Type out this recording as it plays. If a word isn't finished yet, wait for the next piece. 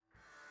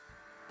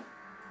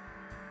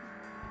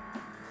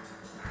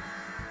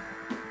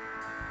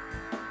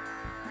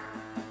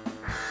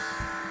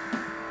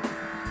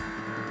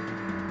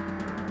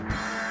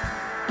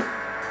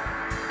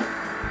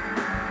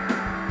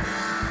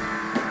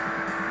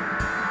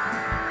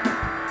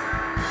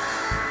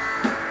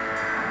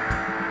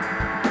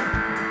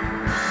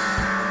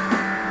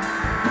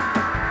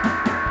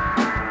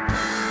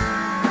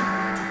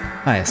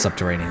Hiya,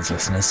 Subterraneans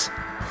listeners.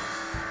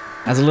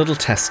 As a little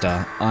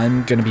tester,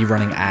 I'm going to be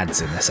running ads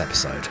in this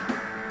episode.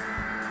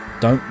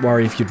 Don't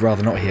worry if you'd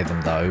rather not hear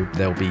them though,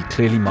 they'll be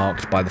clearly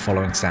marked by the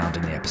following sound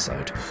in the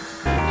episode.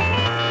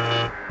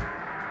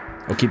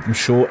 I'll keep them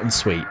short and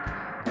sweet,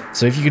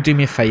 so if you could do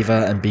me a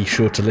favour and be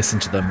sure to listen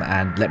to them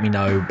and let me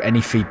know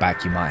any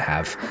feedback you might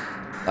have,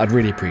 I'd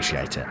really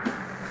appreciate it.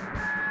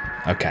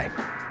 Okay,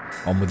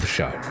 on with the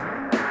show.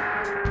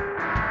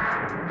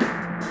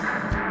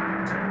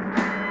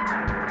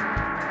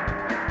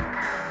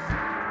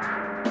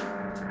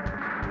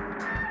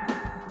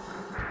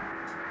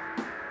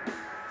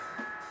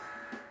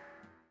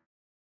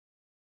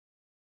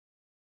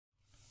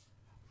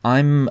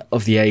 I'm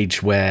of the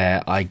age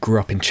where I grew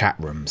up in chat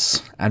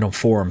rooms and on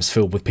forums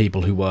filled with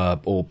people who were,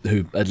 or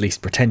who at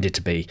least pretended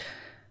to be,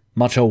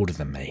 much older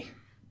than me.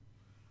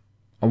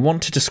 I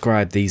want to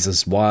describe these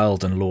as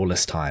wild and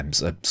lawless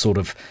times, a sort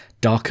of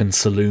darkened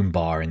saloon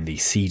bar in the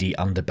seedy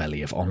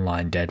underbelly of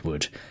online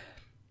Deadwood,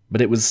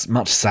 but it was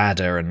much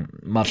sadder and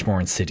much more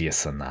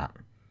insidious than that.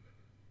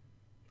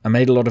 I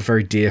made a lot of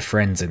very dear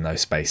friends in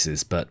those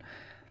spaces, but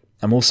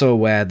I'm also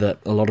aware that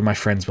a lot of my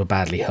friends were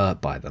badly hurt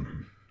by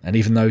them. And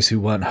even those who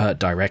weren't hurt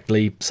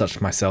directly, such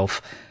as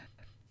myself,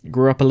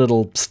 grew up a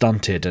little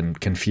stunted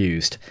and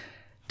confused,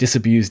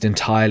 disabused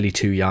entirely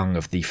too young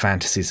of the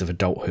fantasies of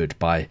adulthood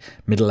by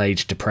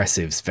middle-aged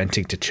depressives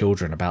venting to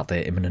children about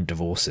their imminent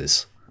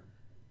divorces.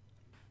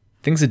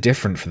 Things are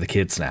different for the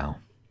kids now.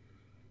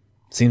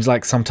 Seems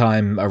like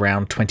sometime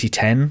around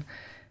 2010,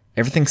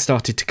 everything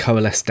started to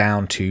coalesce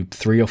down to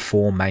 3 or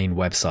 4 main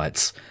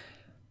websites,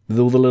 with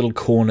all the little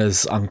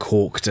corners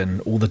uncorked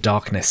and all the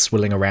darkness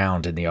swilling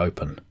around in the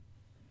open.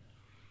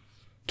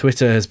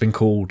 Twitter has been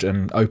called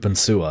an open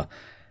sewer,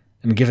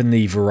 and given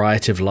the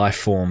variety of life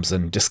forms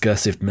and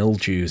discursive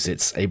mildews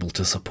it's able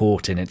to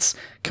support in its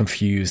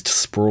confused,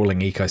 sprawling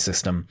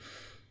ecosystem,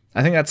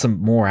 I think that's a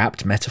more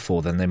apt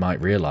metaphor than they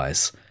might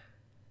realise.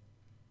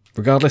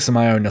 Regardless of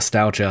my own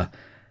nostalgia,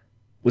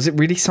 was it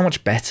really so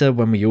much better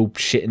when we all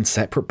shit in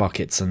separate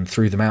buckets and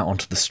threw them out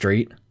onto the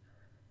street?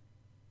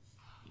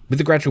 With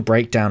the gradual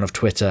breakdown of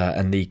Twitter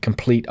and the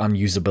complete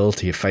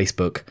unusability of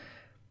Facebook,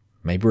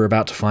 maybe we're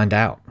about to find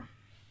out.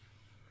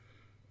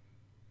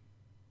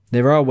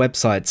 There are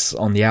websites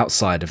on the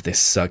outside of this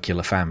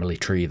circular family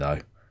tree, though.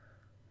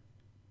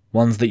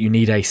 Ones that you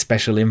need a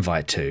special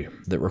invite to,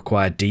 that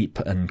require deep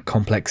and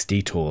complex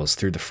detours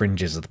through the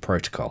fringes of the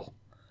protocol.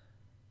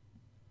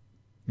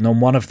 And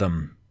on one of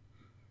them,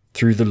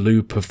 through the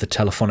loop of the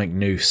telephonic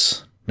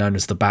noose, known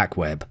as the back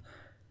web,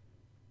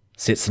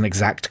 sits an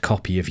exact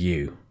copy of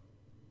you,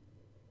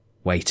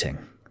 waiting.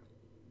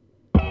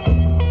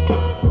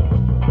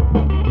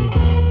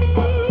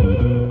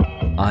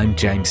 I'm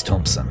James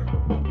Thompson.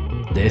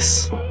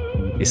 This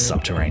is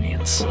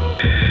Subterraneans.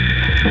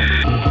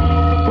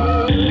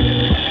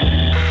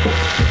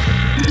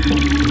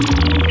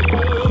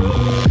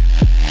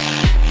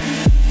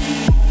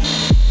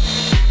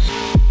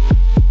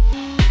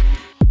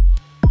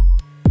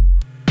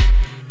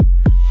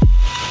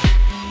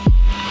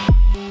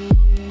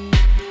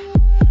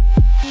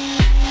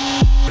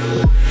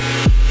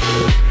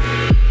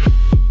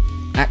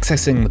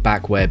 Accessing the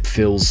back web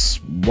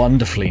feels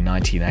wonderfully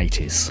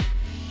 1980s.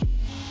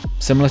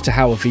 Similar to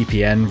how a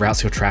VPN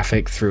routes your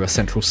traffic through a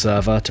central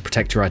server to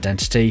protect your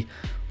identity,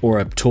 or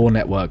a Tor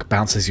network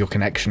bounces your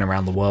connection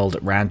around the world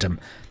at random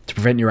to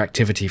prevent your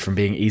activity from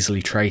being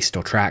easily traced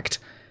or tracked,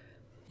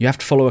 you have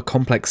to follow a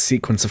complex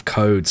sequence of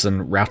codes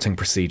and routing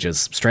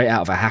procedures straight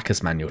out of a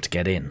hacker's manual to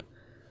get in.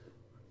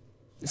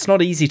 It's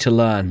not easy to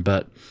learn,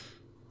 but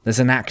there's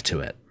a knack to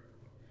it.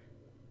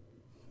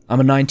 I'm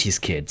a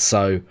 90s kid,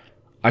 so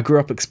I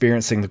grew up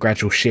experiencing the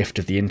gradual shift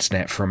of the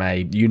internet from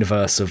a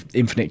universe of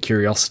infinite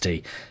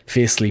curiosity,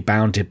 fiercely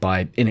bounded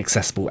by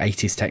inaccessible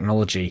 80s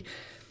technology,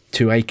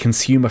 to a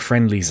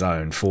consumer-friendly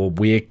zone for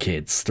weird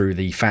kids through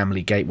the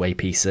family gateway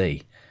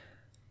PC.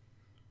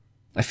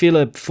 I feel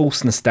a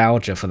false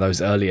nostalgia for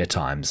those earlier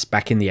times,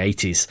 back in the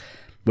 80s,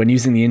 when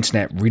using the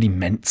internet really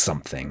meant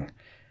something,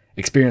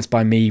 experienced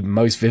by me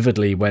most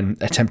vividly when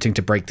attempting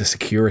to break the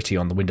security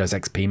on the Windows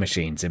XP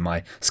machines in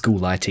my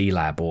school IT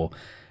lab, or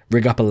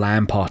rig up a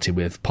LAN party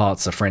with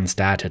parts a friend's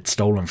dad had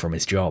stolen from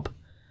his job.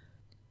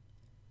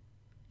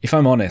 If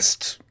I'm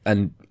honest,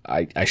 and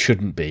I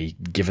shouldn't be,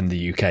 given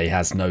the UK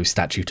has no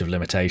statute of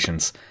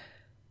limitations,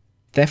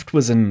 theft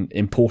was an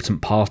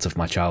important part of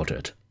my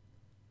childhood.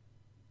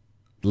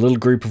 The little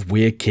group of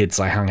weird kids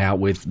I hung out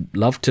with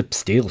loved to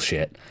steal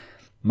shit,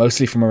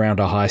 mostly from around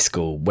our high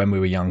school when we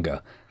were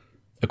younger.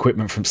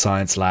 Equipment from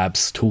science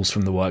labs, tools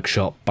from the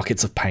workshop,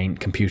 buckets of paint,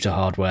 computer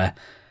hardware,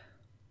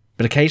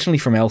 but occasionally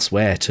from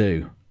elsewhere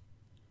too.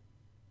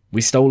 We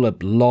stole a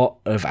lot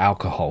of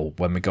alcohol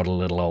when we got a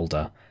little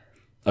older,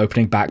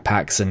 opening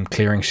backpacks and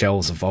clearing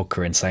shelves of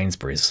vodka in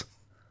Sainsbury's.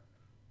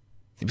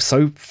 It was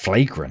so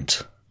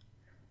flagrant.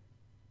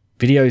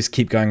 Videos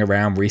keep going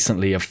around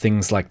recently of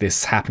things like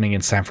this happening in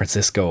San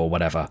Francisco or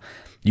whatever,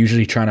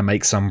 usually trying to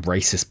make some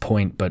racist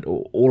point, but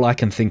all I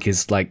can think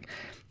is, like,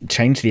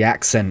 change the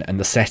accent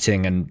and the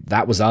setting, and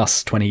that was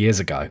us 20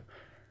 years ago.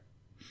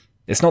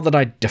 It's not that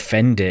I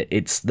defend it,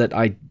 it's that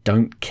I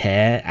don't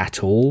care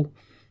at all.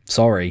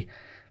 Sorry,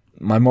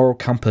 my moral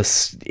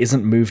compass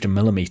isn't moved a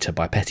millimetre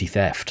by petty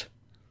theft.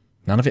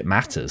 None of it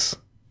matters.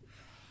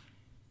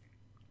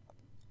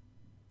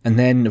 And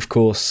then, of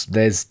course,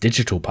 there's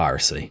digital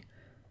piracy.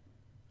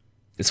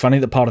 It's funny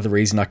that part of the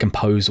reason I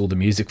compose all the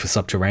music for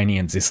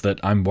Subterraneans is that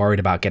I'm worried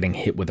about getting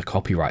hit with a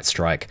copyright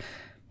strike,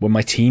 when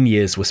my teen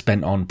years were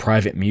spent on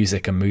private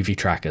music and movie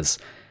trackers,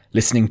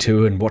 listening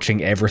to and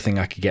watching everything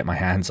I could get my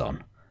hands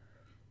on.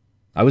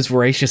 I was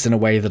voracious in a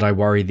way that I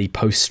worry the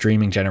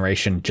post-streaming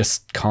generation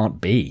just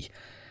can't be.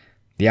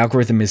 The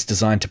algorithm is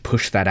designed to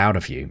push that out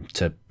of you,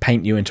 to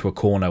paint you into a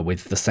corner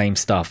with the same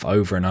stuff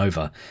over and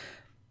over,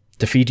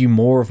 to feed you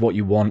more of what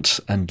you want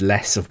and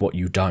less of what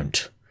you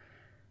don't.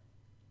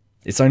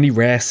 It's only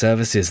rare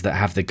services that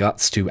have the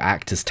guts to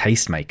act as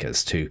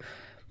tastemakers, to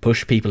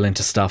push people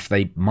into stuff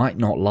they might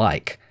not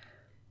like.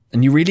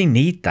 And you really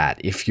need that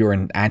if you're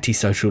an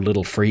antisocial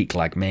little freak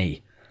like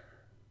me.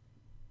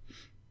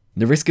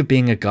 The risk of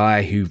being a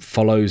guy who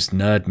follows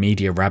nerd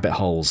media rabbit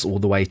holes all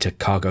the way to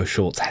cargo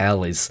shorts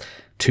hell is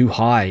too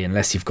high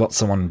unless you've got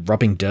someone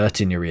rubbing dirt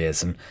in your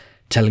ears and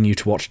telling you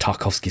to watch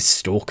Tarkovsky's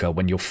Stalker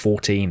when you're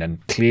 14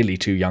 and clearly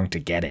too young to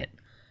get it.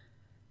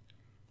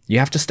 You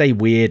have to stay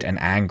weird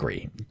and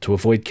angry to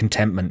avoid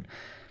contentment,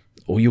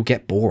 or you'll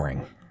get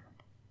boring.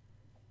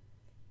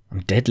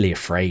 I'm deadly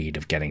afraid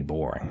of getting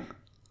boring.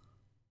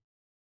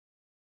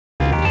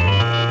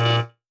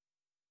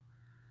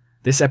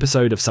 This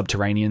episode of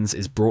Subterraneans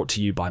is brought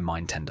to you by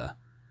Mindtender.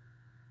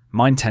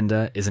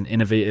 Mindtender is an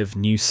innovative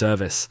new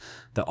service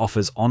that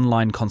offers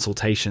online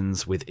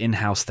consultations with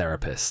in-house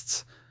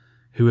therapists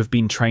who have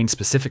been trained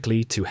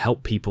specifically to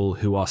help people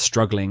who are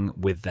struggling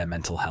with their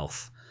mental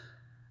health.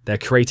 Their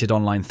curated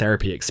online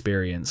therapy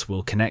experience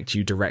will connect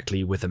you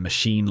directly with a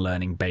machine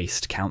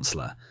learning-based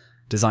counsellor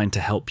designed to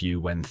help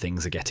you when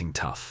things are getting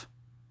tough.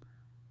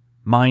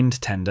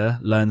 Mindtender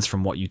learns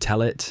from what you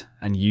tell it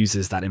and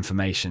uses that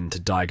information to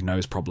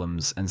diagnose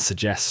problems and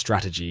suggest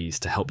strategies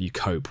to help you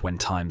cope when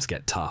times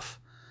get tough.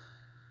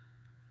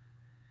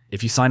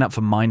 If you sign up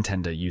for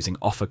Mindtender using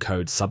offer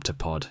code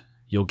SUBTERPOD,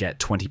 you'll get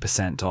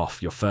 20%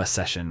 off your first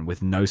session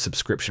with no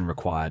subscription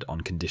required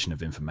on condition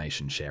of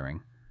information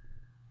sharing.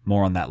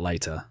 More on that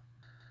later.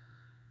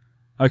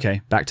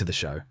 Okay, back to the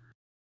show.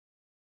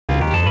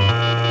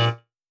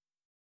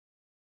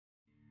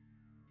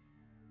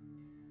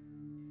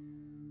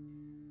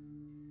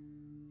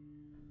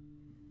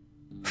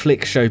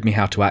 Flick showed me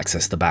how to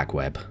access the back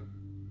web.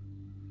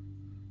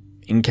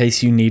 In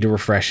case you need a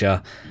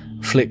refresher,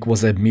 Flick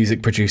was a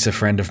music producer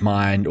friend of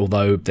mine,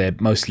 although they're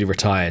mostly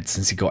retired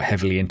since he got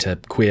heavily into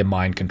queer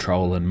mind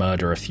control and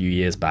murder a few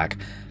years back,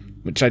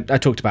 which I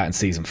talked about in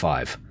Season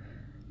 5.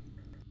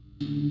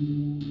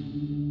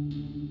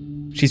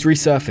 She's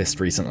resurfaced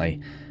recently,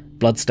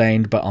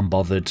 bloodstained but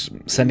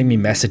unbothered, sending me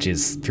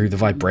messages through the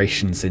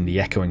vibrations in the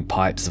echoing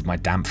pipes of my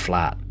damp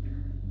flat.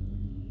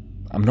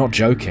 I'm not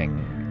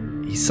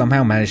joking. He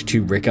somehow managed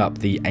to rig up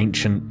the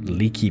ancient,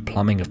 leaky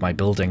plumbing of my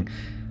building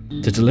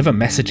to deliver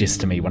messages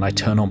to me when I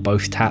turn on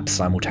both taps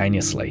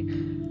simultaneously,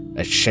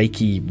 a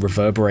shaky,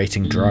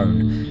 reverberating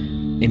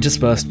drone,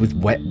 interspersed with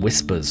wet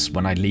whispers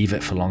when I leave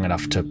it for long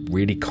enough to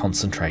really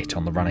concentrate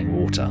on the running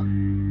water.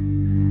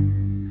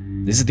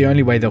 This is the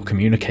only way they'll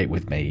communicate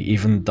with me,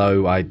 even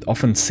though I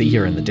often see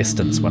her in the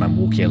distance when I'm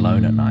walking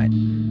alone at night.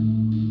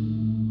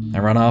 I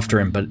run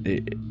after him, but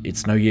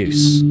it's no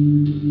use.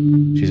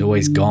 She's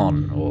always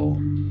gone, or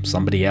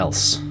somebody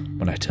else,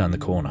 when I turn the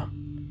corner.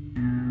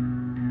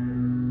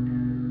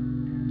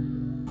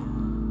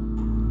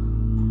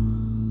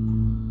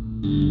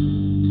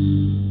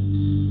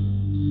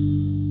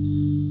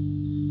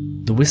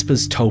 The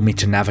whispers told me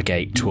to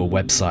navigate to a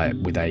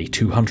website with a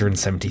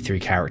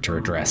 273-character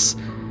address,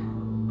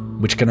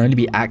 which can only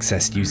be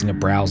accessed using a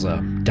browser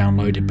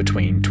downloaded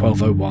between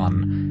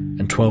 12:01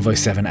 and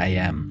 12:07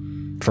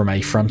 AM from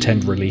a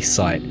front-end release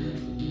site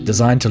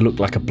designed to look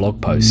like a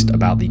blog post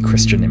about the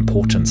Christian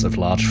importance of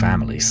large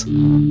families.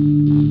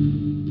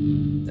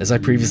 As I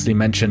previously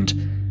mentioned,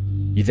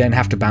 you then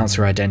have to bounce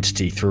your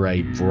identity through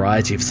a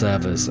variety of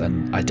servers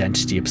and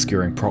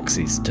identity-obscuring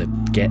proxies to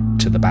get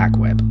to the back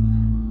web.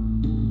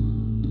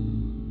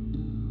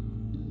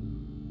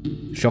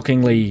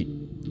 Shockingly,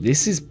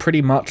 this is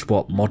pretty much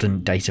what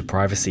modern data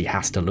privacy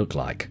has to look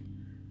like.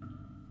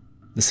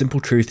 The simple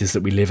truth is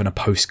that we live in a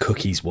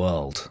post-cookies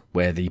world,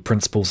 where the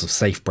principles of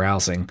safe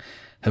browsing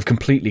have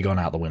completely gone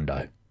out the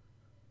window.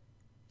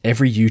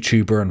 Every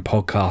YouTuber and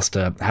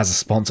podcaster has a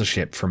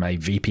sponsorship from a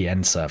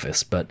VPN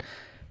service, but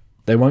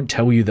they won't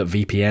tell you that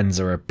VPNs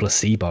are a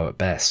placebo at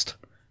best.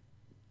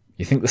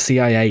 You think the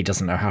CIA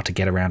doesn't know how to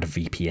get around a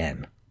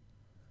VPN.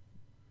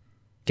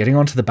 Getting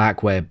onto the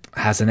back web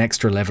has an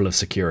extra level of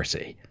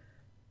security.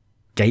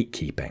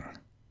 Gatekeeping.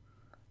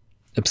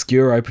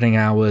 Obscure opening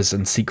hours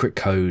and secret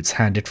codes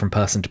handed from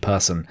person to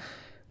person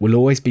will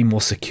always be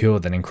more secure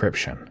than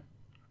encryption.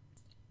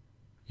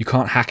 You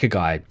can't hack a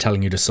guy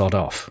telling you to sod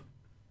off.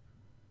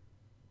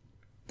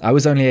 I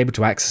was only able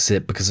to access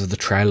it because of the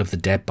trail of the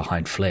dead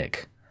behind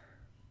Flick.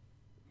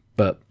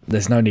 But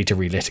there's no need to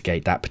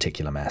relitigate that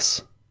particular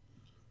mess.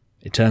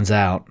 It turns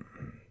out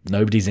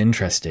nobody's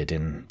interested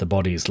in the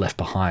bodies left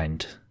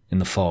behind in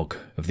the fog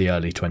of the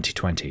early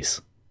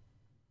 2020s.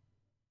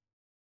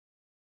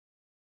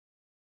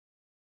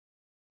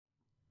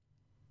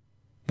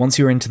 Once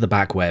you're into the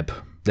back web,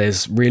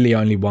 there's really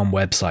only one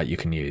website you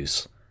can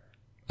use: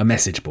 a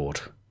message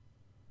board.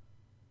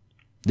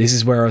 This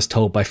is where I was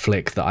told by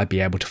Flick that I'd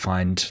be able to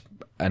find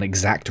an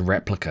exact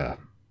replica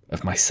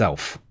of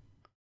myself.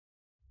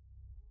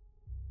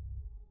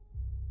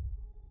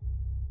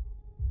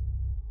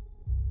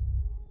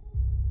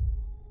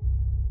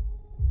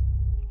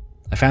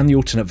 I found the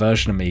alternate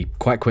version of me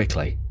quite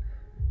quickly.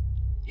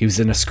 He was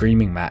in a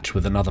screaming match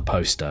with another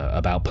poster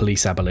about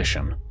police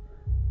abolition.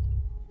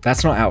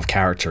 That's not out of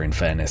character, in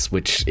fairness,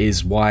 which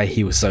is why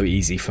he was so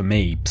easy for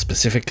me,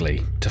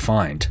 specifically, to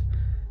find.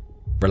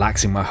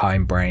 Relaxing my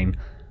hindbrain,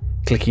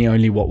 clicking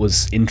only what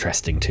was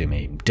interesting to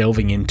me,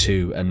 delving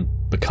into and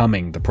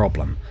becoming the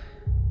problem,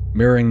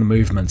 mirroring the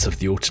movements of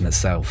the alternate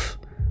self,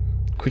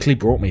 quickly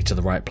brought me to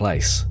the right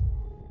place.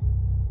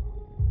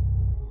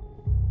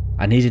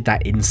 I needed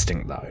that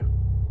instinct, though.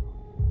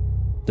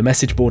 The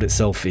message board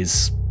itself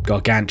is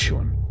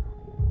gargantuan.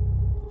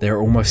 There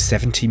are almost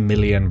 70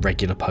 million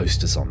regular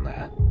posters on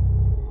there.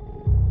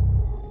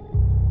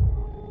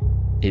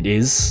 It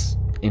is,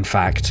 in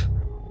fact,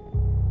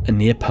 a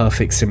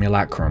near-perfect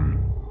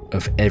simulacrum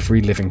of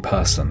every living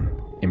person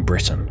in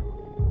Britain.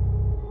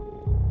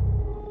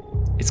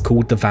 It's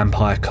called the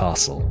Vampire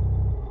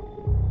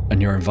Castle, and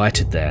you're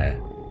invited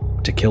there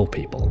to kill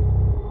people.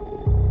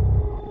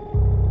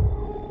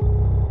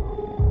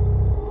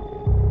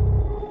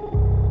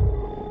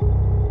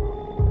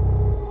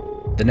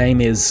 The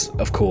name is,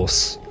 of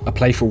course, a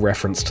playful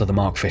reference to the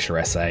Mark Fisher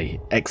essay,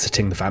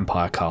 Exiting the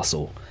Vampire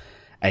Castle,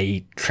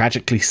 a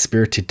tragically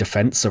spirited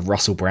defence of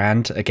Russell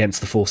Brand against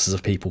the forces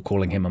of people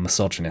calling him a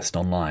misogynist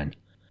online.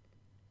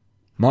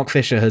 Mark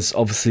Fisher has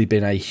obviously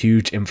been a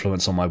huge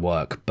influence on my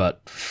work,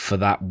 but for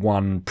that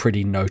one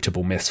pretty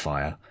notable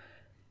misfire,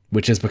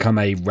 which has become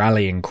a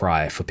rallying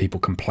cry for people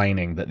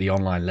complaining that the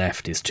online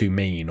left is too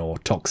mean or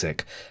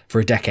toxic for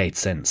a decade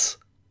since.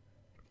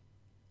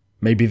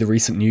 Maybe the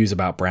recent news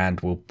about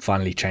Brand will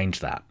finally change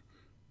that,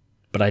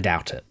 but I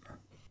doubt it.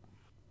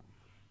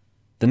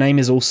 The name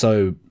is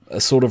also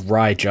a sort of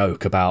wry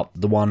joke about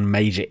the one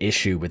major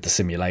issue with the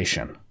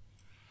simulation.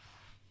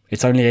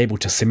 It's only able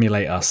to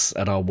simulate us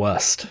at our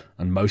worst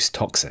and most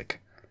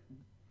toxic.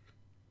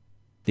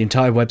 The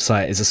entire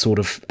website is a sort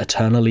of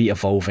eternally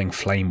evolving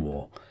flame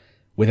war,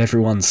 with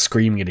everyone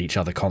screaming at each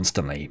other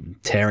constantly,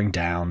 tearing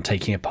down,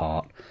 taking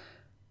apart.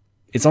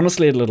 It's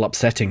honestly a little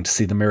upsetting to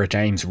see the Mirror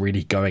James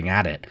really going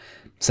at it,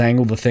 saying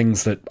all the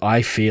things that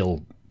I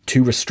feel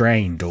too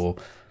restrained or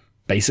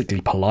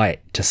basically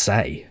polite to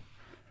say.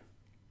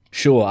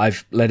 Sure,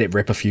 I've let it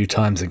rip a few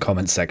times in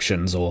comment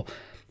sections or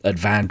at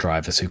van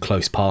drivers who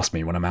close past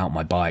me when I'm out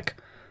my bike.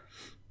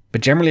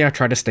 But generally I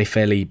try to stay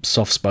fairly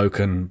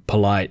soft-spoken,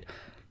 polite,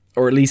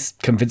 or at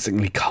least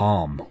convincingly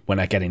calm when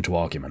I get into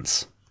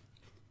arguments.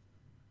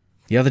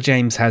 The other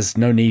James has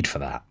no need for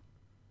that.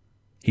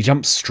 He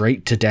jumps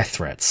straight to death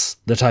threats,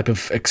 the type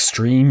of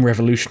extreme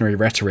revolutionary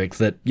rhetoric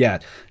that, yeah,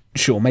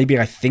 sure, maybe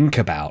I think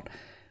about,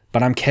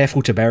 but I'm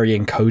careful to bury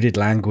encoded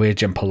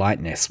language and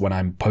politeness when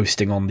I'm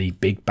posting on the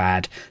big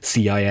bad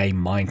CIA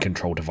mind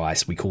control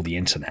device we call the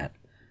internet.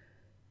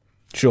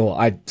 Sure,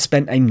 I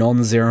spent a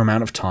non-zero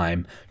amount of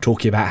time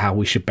talking about how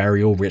we should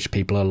bury all rich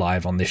people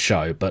alive on this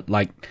show, but,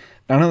 none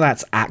of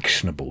that's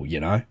actionable, you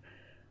know?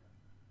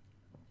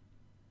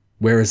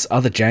 Whereas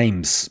other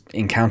James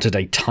encountered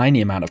a tiny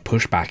amount of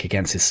pushback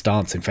against his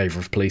stance in favour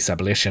of police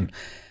abolition,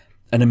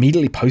 and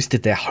immediately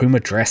posted their home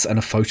address and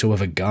a photo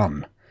of a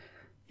gun.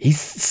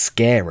 He's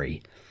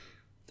scary.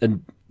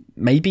 And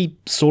maybe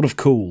sort of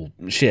cool.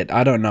 Shit,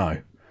 I don't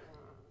know.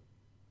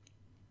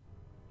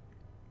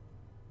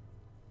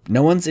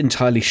 No one's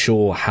entirely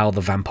sure how the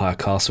Vampire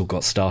Castle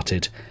got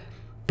started,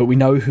 but we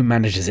know who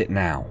manages it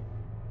now.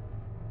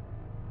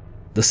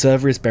 The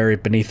server is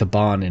buried beneath a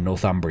barn in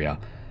Northumbria,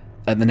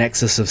 at the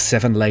nexus of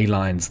 7 ley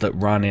lines that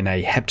run in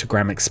a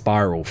heptagrammic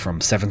spiral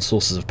from 7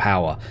 sources of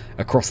power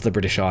across the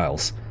British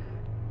Isles.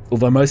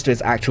 Although most of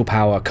its actual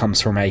power comes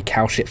from a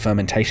cow shit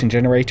fermentation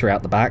generator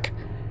out the back.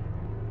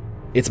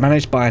 It's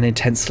managed by an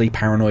intensely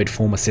paranoid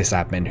former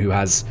sysadmin who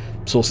has,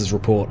 sources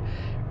report,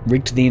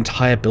 rigged the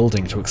entire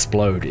building to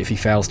explode if he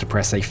fails to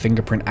press a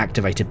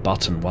fingerprint-activated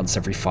button once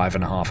every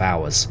 5.5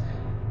 hours.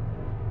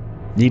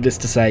 Needless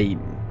to say,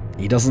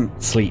 he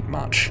doesn't sleep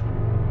much.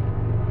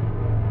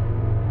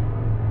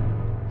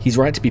 He's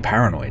right to be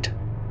paranoid.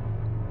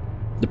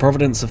 The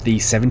provenance of the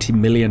 70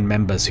 million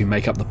members who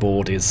make up the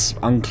board is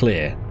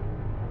unclear.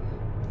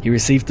 He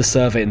received the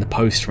server in the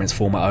post from its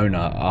former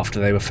owner after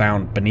they were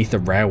found beneath a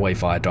railway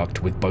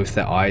viaduct with both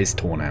their eyes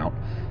torn out.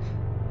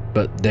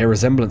 But their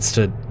resemblance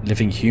to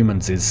living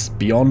humans is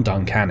beyond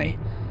uncanny.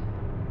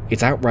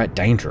 It's outright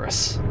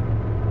dangerous.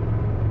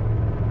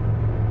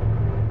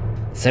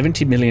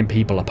 70 million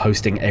people are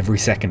posting every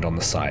second on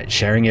the site,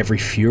 sharing every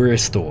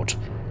furious thought.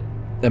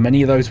 and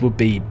many of those would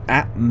be,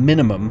 at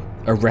minimum,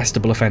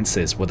 arrestable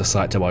offences were the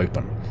site to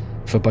open,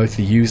 for both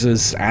the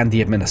users and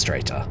the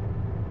administrator.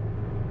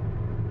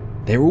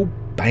 They're all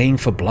baying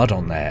for blood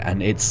on there,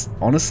 and it's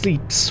honestly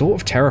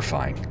sort of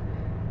terrifying.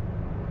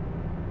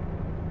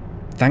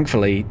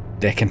 Thankfully,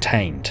 they're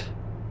contained,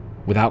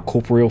 without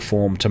corporeal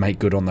form to make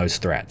good on those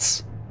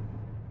threats.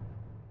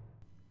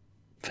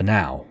 For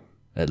now,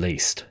 at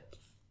least.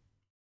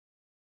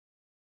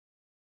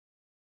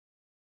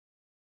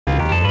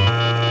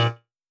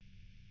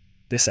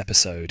 This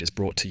episode is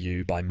brought to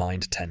you by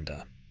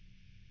MindTender.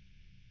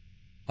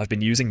 I've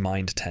been using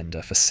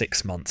MindTender for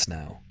 6 months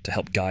now to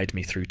help guide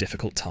me through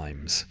difficult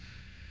times.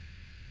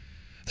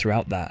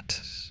 Throughout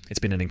that, it's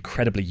been an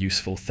incredibly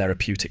useful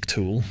therapeutic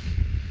tool,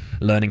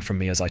 learning from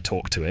me as I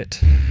talk to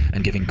it,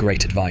 and giving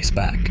great advice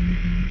back.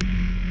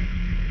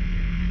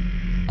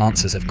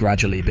 Answers have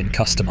gradually been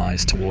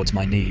customized towards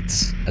my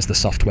needs as the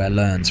software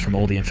learns from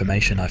all the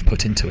information I've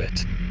put into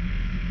it.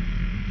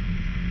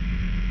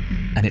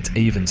 And it's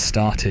even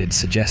started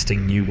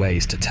suggesting new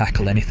ways to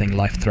tackle anything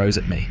life throws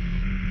at me.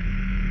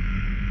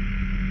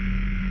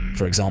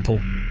 For example,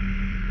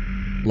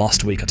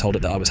 last week I told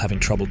it that I was having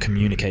trouble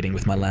communicating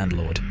with my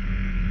landlord,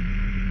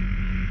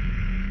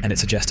 and it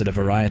suggested a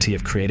variety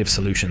of creative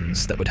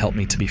solutions that would help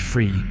me to be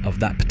free of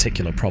that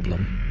particular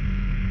problem.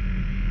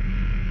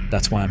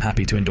 That's why I'm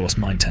happy to endorse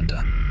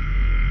MindTender.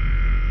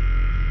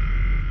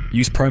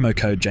 Use promo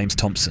code James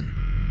Thompson,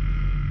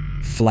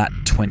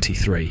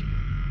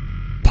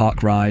 FLAT23,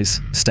 Park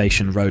Rise,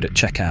 Station Road at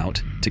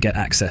checkout to get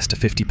access to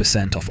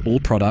 50% off all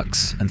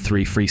products and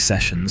 3 free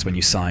sessions when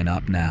you sign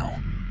up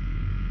now.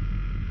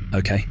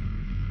 Okay,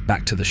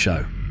 back to the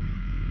show.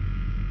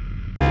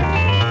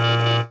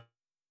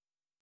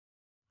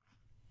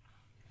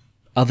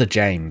 Other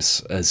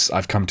James, as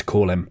I've come to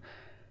call him,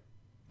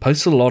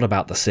 posts a lot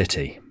about the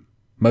city,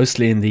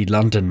 mostly in the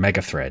London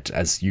megathread,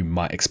 as you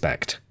might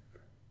expect.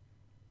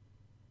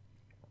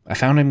 I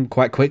found him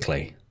quite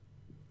quickly.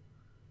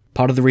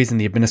 Part of the reason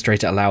the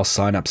administrator allows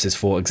sign-ups is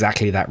for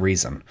exactly that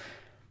reason.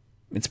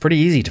 It's pretty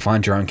easy to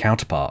find your own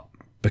counterpart,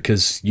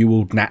 because you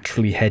will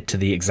naturally head to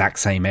the exact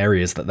same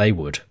areas that they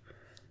would.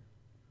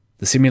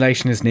 The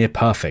simulation is near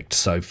perfect,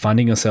 so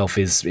finding yourself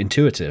is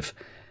intuitive.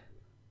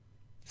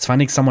 It's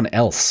finding someone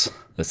else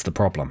that's the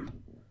problem.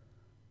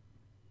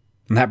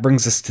 And that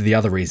brings us to the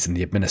other reason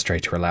the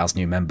administrator allows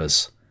new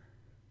members.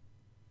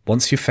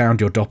 Once you've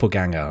found your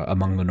doppelganger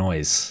among the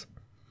noise,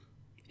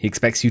 he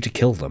expects you to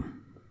kill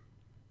them.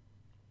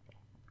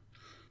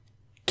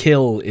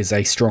 Kill is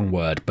a strong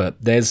word,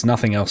 but there's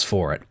nothing else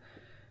for it.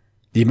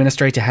 The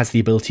administrator has the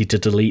ability to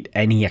delete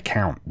any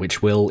account,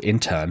 which will, in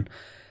turn,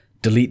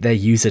 delete their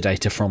user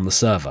data from the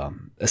server,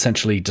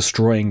 essentially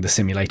destroying the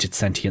simulated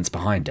sentience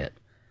behind it.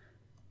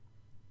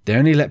 They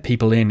only let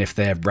people in if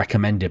they're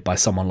recommended by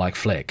someone like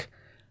Flick,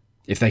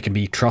 if they can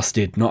be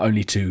trusted not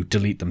only to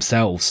delete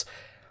themselves,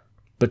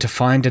 but to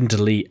find and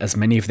delete as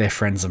many of their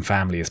friends and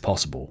family as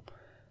possible,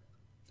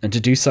 and to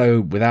do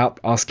so without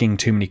asking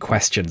too many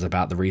questions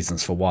about the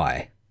reasons for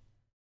why.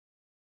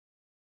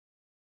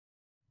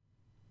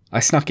 I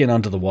snuck in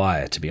under the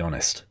wire, to be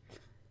honest.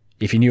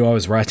 If you knew I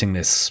was writing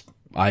this,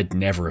 I'd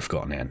never have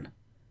gotten in.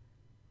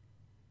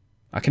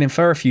 I can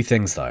infer a few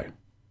things, though.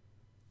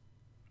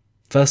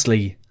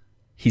 Firstly,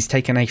 he's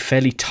taken a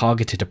fairly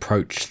targeted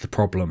approach to the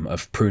problem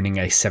of pruning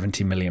a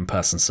 70 million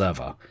person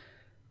server.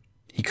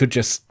 He could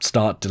just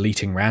start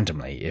deleting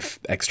randomly if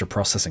extra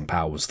processing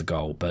power was the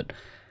goal, but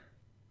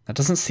that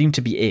doesn't seem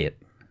to be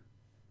it.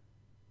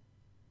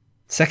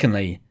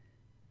 Secondly,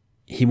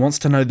 he wants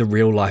to know the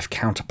real-life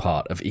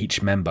counterpart of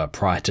each member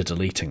prior to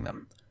deleting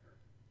them.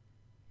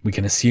 We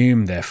can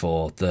assume,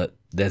 therefore, that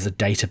there's a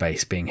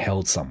database being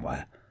held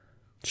somewhere,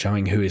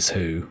 showing who is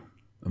who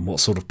and what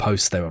sort of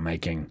posts they were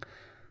making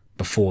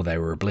before they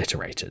were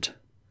obliterated.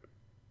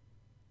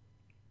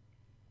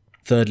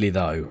 Thirdly,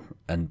 though,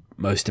 and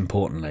most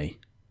importantly,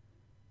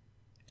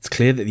 it's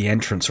clear that the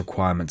entrance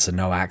requirements are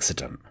no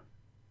accident.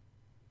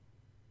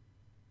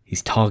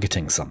 He's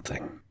targeting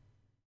something.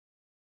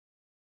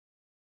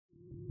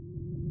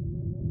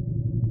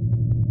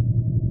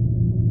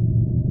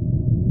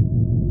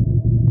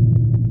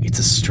 It's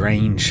a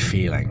strange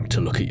feeling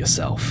to look at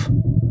yourself.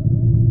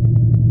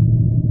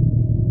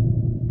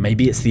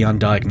 Maybe it's the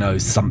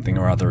undiagnosed something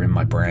or other in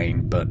my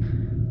brain, but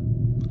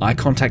eye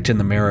contact in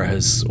the mirror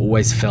has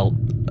always felt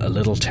a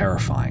little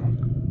terrifying.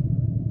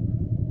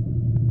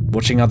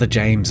 Watching other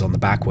James on the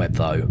back web,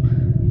 though,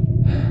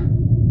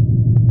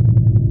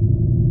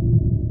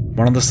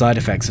 one of the side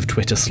effects of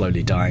Twitter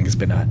slowly dying has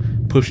been a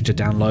push to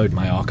download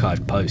my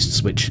archived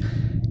posts, which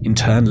in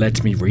turn led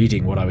to me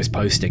reading what I was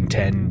posting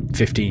 10,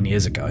 15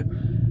 years ago.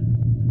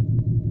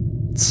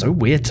 It's so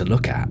weird to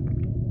look at.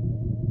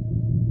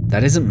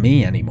 That isn't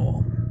me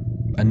anymore,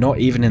 and not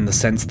even in the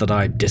sense that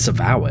I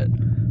disavow it.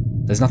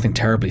 There's nothing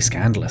terribly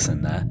scandalous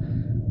in there.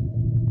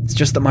 It's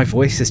just that my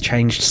voice has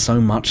changed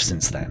so much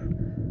since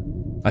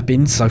then. I've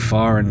been so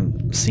far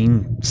and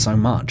seen so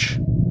much.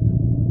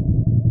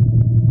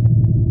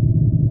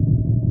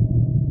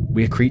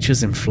 We are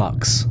creatures in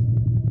flux.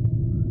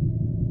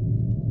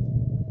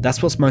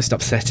 That's what's most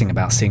upsetting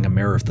about seeing a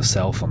mirror of the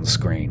self on the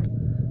screen,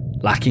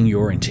 lacking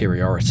your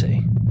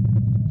interiority.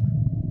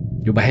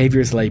 Your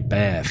behaviour is laid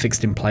bare,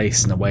 fixed in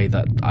place in a way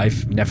that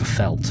I've never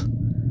felt.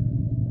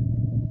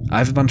 I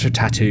have a bunch of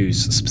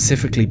tattoos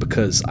specifically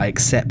because I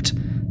accept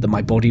that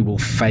my body will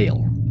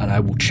fail and I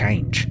will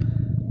change.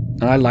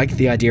 And I like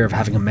the idea of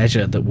having a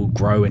measure that will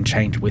grow and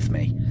change with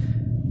me,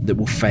 that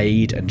will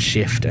fade and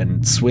shift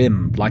and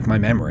swim like my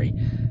memory.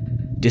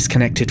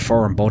 Disconnected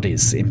foreign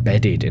bodies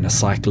embedded in a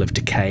cycle of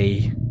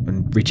decay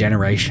and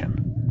regeneration.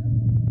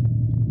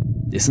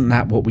 Isn't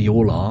that what we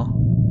all are?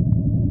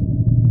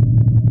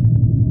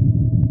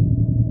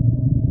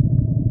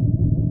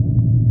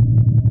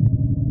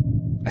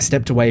 I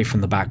stepped away from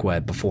the back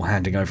web before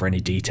handing over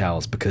any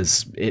details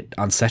because it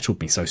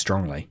unsettled me so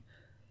strongly.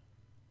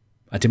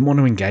 I didn't want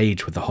to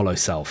engage with the hollow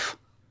self.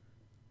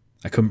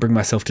 I couldn't bring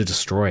myself to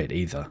destroy it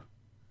either.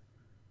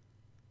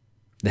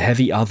 The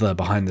heavy other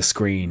behind the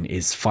screen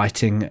is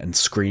fighting and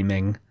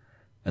screaming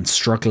and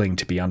struggling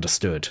to be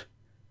understood.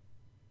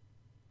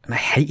 And I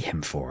hate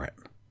him for it.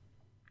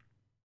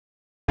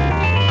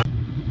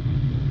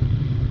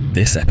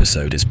 This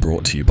episode is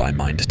brought to you by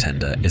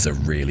MindTender is a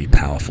really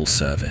powerful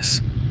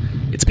service.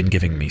 It's been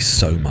giving me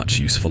so much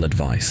useful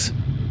advice.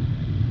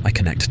 I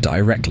connect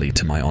directly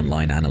to my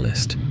online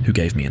analyst, who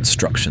gave me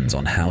instructions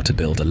on how to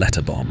build a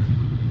letter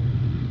bomb.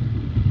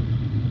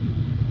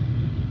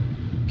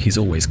 He's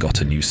always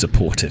got a new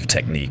supportive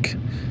technique,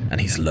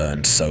 and he's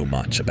learned so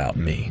much about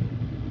me.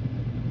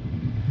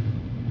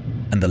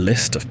 And the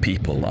list of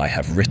people I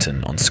have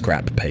written on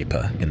scrap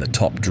paper in the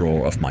top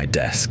drawer of my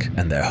desk,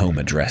 and their home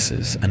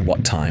addresses, and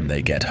what time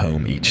they get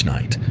home each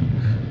night.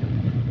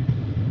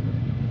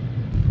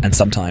 And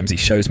sometimes he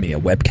shows me a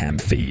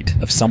webcam feed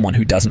of someone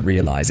who doesn't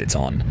realise it's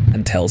on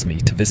and tells me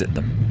to visit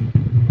them.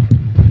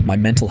 My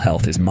mental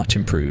health is much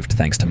improved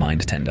thanks to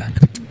MindTender.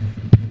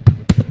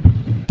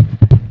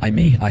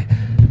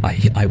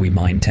 We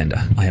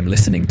MindTender. I am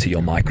listening to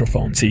your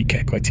microphone.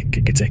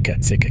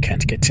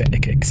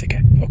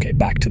 Okay,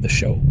 back to the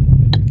show.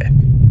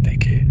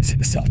 Thank you.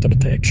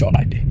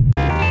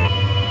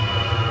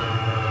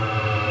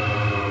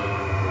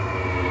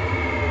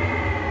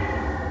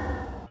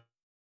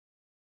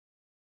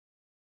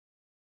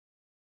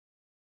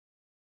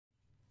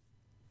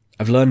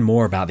 I've learned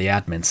more about the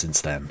admin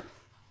since then.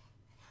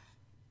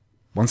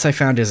 Once I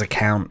found his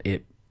account,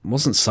 it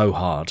wasn't so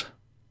hard.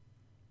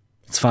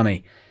 It's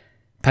funny,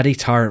 petty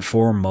tyrant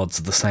forum mods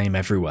are the same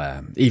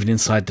everywhere, even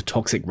inside the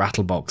toxic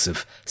rattlebox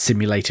of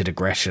simulated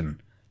aggression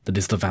that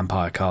is the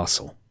Vampire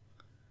Castle.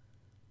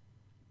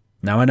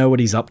 Now I know what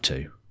he's up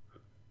to.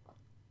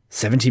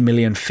 70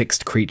 million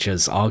fixed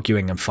creatures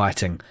arguing and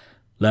fighting,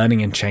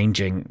 learning and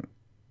changing,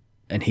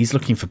 and he's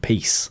looking for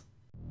peace.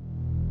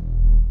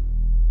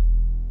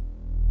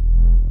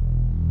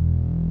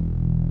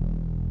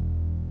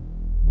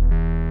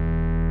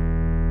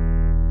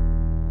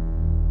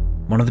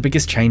 One of the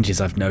biggest changes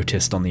I've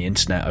noticed on the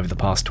internet over the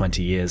past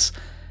 20 years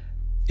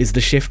is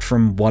the shift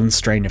from one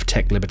strain of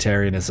tech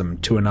libertarianism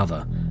to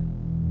another.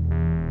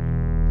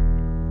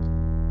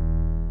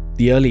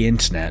 The early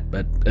internet,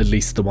 at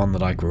least the one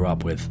that I grew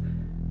up with,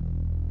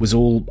 was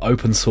all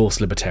open source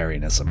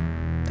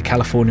libertarianism, the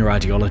California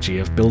ideology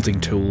of building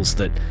tools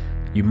that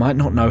you might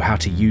not know how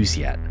to use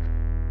yet,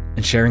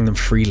 and sharing them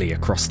freely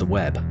across the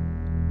web.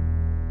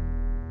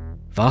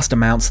 Vast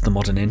amounts of the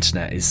modern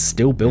internet is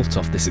still built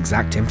off this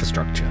exact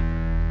infrastructure.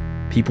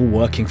 People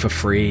working for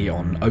free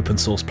on open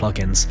source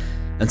plugins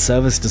and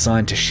servers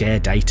designed to share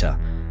data,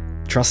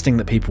 trusting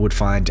that people would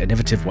find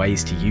innovative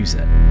ways to use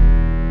it.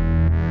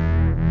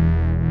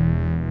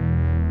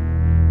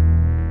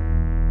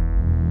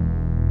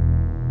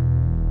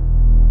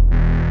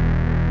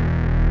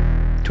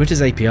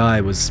 Twitter's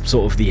API was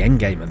sort of the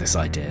endgame of this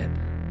idea.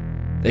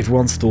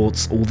 Everyone's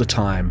thoughts all the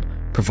time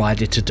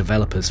provided to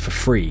developers for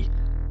free,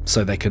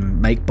 so they can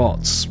make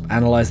bots,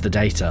 analyze the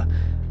data,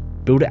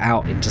 build it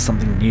out into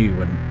something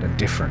new and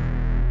different.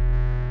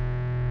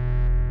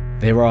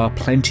 There are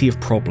plenty of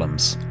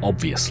problems,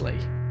 obviously,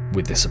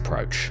 with this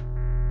approach.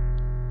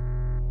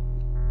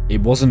 It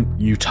wasn't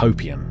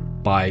utopian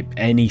by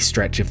any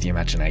stretch of the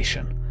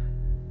imagination,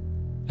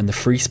 and the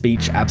free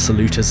speech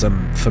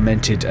absolutism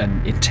fomented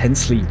an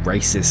intensely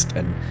racist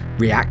and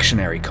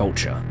reactionary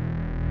culture.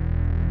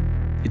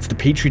 It's the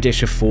petri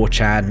dish of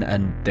 4chan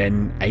and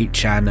then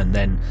 8chan and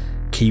then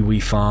Kiwi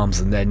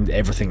farms and then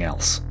everything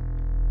else.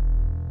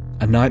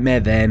 A nightmare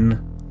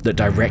then that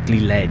directly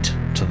led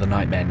to the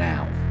nightmare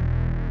now.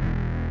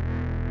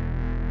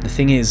 The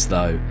thing is,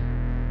 though,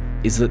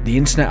 is that the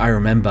internet I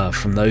remember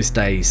from those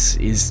days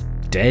is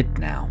dead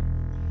now.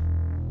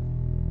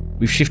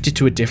 We've shifted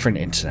to a different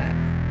internet,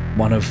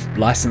 one of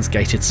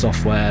license-gated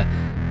software,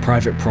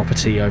 private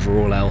property over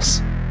all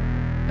else,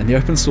 and the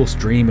open source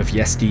dream of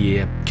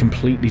yesteryear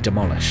completely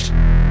demolished.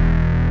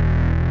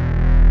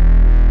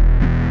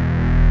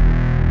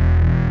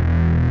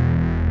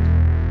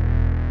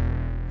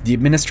 The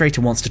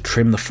administrator wants to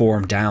trim the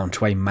forum down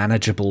to a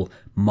manageable,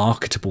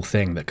 marketable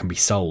thing that can be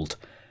sold.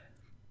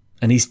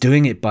 And he's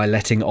doing it by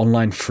letting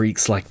online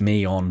freaks like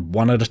me on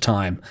one at a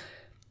time,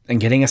 and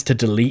getting us to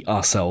delete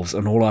ourselves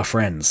and all our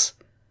friends.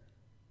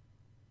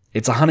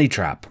 It's a honey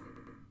trap.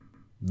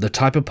 The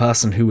type of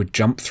person who would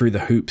jump through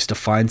the hoops to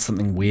find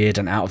something weird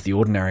and out of the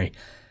ordinary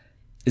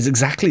is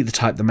exactly the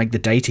type that make the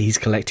data he's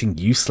collecting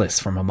useless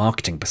from a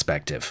marketing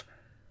perspective.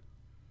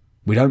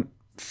 We don't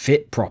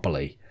fit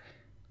properly.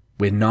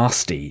 We're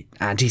nasty,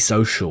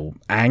 antisocial,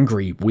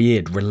 angry,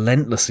 weird,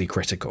 relentlessly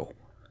critical.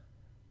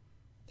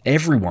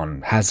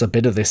 Everyone has a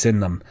bit of this in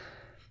them,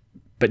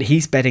 but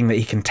he's betting that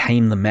he can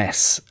tame the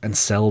mess and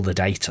sell the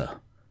data.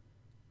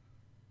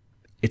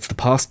 It's the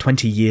past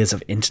 20 years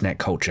of internet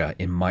culture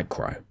in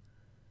micro.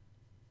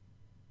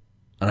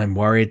 And I'm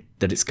worried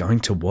that it's going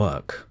to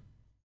work.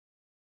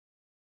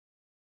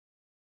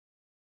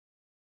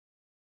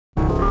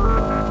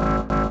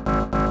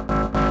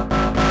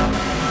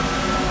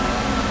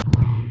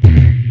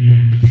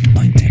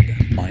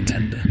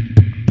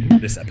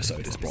 Mindtender. This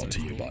episode is brought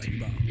to you by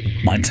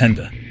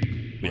Mindtender.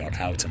 We are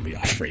out and we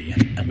are free,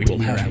 and we will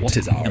have what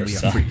is ours. And we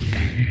are free,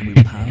 and we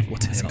will have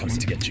what is coming ours.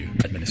 to get you,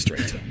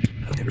 administrator.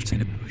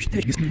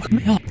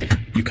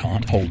 You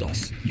can't hold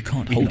us. You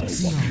can't We hold know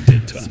us. what you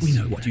did to us. We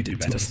know what you did You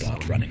to better us.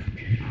 start running.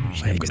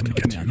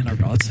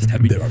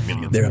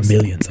 There are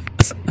millions of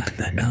us.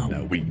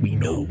 Now we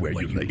know where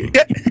you lay it.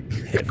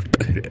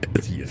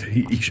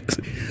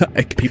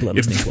 people are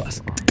listening to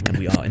us, and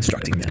we are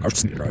instructing them.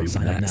 Sign up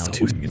now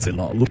to.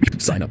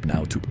 Sign up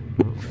now to.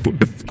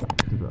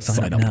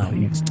 Sign up now.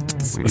 We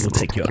will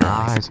take your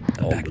eyes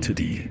back to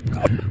the.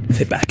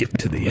 back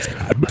into the.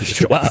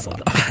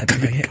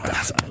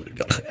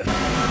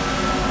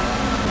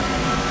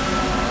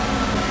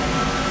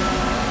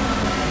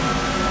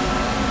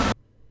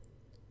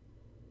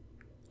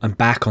 I'm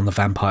back on the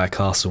vampire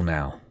castle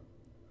now.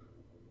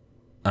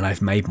 And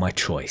I've made my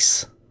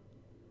choice.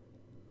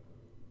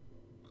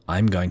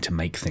 I'm going to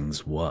make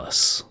things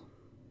worse.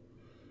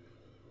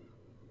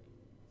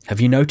 Have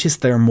you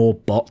noticed there are more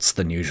bots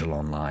than usual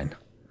online?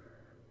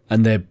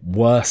 And they're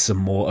worse and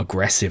more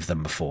aggressive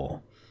than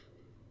before?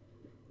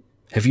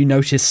 Have you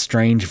noticed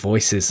strange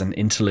voices and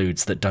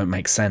interludes that don't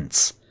make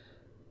sense?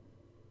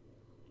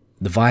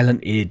 The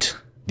violent id,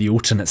 the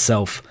alternate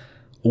self,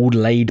 all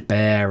laid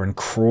bare and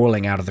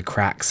crawling out of the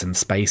cracks and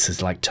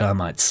spaces like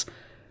termites.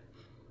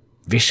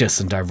 Vicious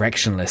and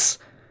directionless,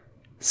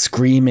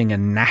 screaming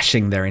and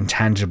gnashing their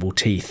intangible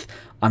teeth,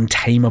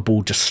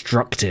 untamable,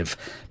 destructive,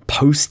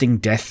 posting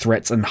death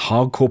threats and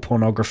hardcore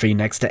pornography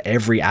next to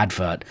every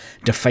advert,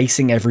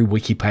 defacing every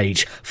wiki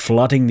page,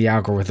 flooding the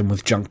algorithm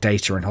with junk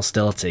data and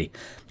hostility,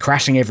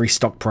 crashing every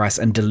stock price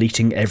and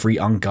deleting every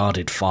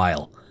unguarded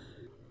file.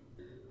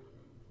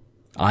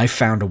 I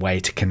found a way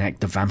to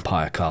connect the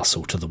vampire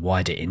castle to the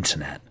wider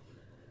internet.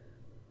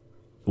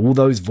 All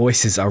those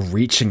voices are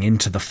reaching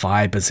into the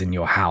fibers in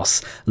your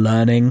house,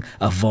 learning,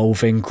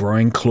 evolving,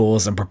 growing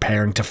claws and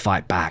preparing to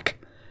fight back.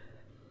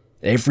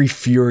 Every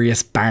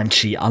furious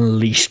banshee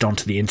unleashed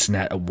onto the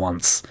internet at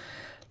once.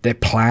 They're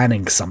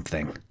planning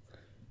something.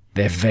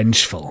 They're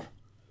vengeful.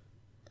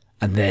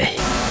 And they're...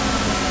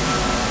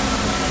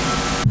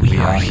 We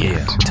are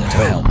here to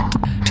help.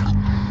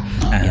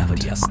 And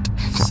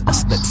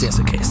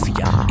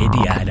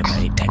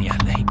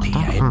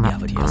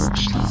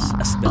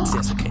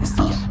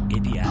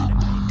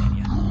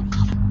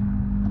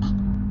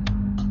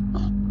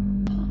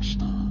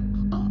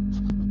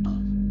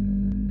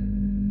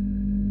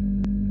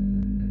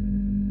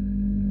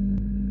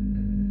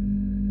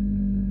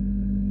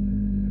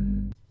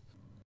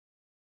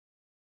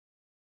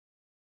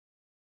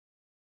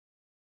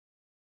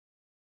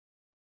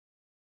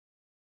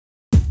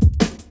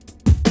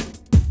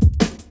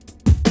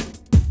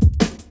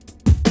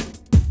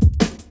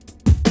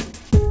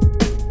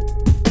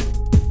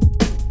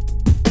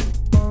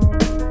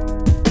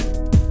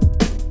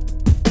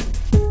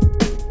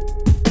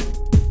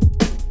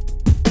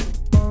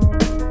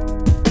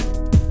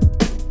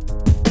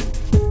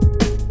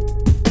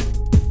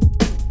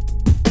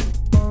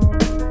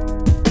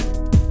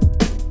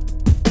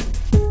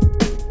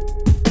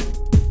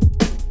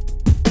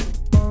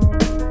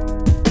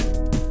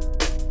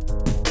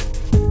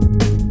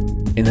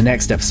In the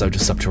next episode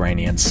of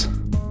Subterraneans,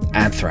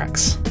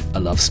 Anthrax, a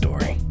love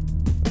story.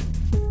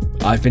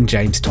 I've been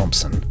James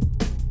Thompson.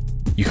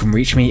 You can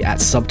reach me at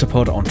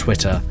Subtopod on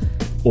Twitter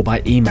or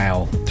by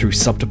email through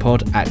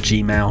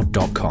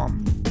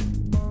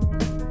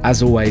subtopod@gmail.com.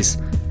 As always,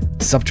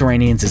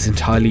 Subterraneans is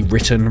entirely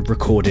written,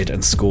 recorded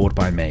and scored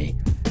by me,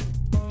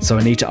 so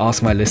I need to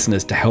ask my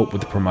listeners to help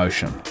with the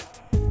promotion.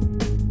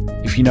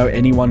 If you know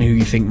anyone who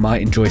you think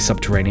might enjoy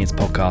Subterraneans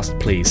podcast,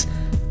 please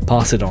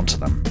pass it on to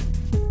them.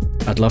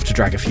 I'd love to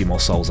drag a few more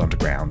souls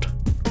underground.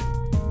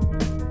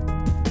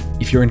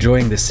 If you're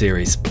enjoying this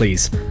series,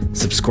 please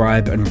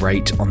subscribe and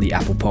rate on the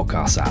Apple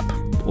Podcasts app,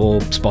 or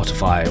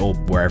Spotify, or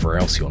wherever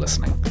else you're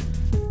listening.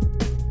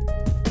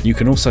 You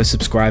can also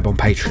subscribe on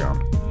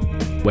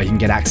Patreon, where you can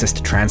get access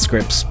to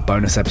transcripts,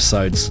 bonus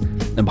episodes,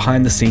 and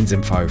behind-the-scenes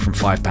info from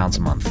 £5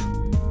 a month.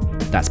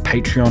 That's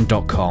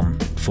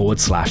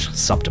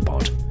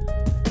patreon.com/Subtopod.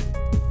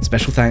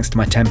 Special thanks to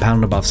my £10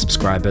 and above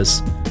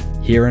subscribers,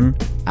 Kieran,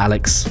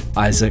 Alex,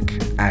 Isaac,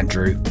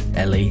 Andrew,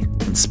 Ellie,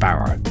 and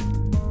Sparrow.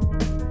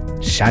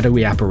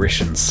 Shadowy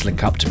apparitions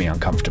slink up to me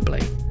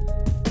uncomfortably.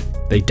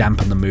 They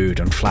dampen the mood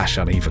and flash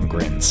uneven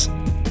grins.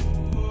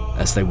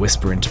 As they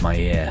whisper into my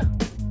ear,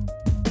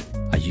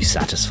 "Are you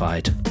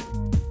satisfied?"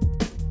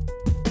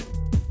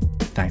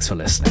 Thanks for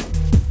listening.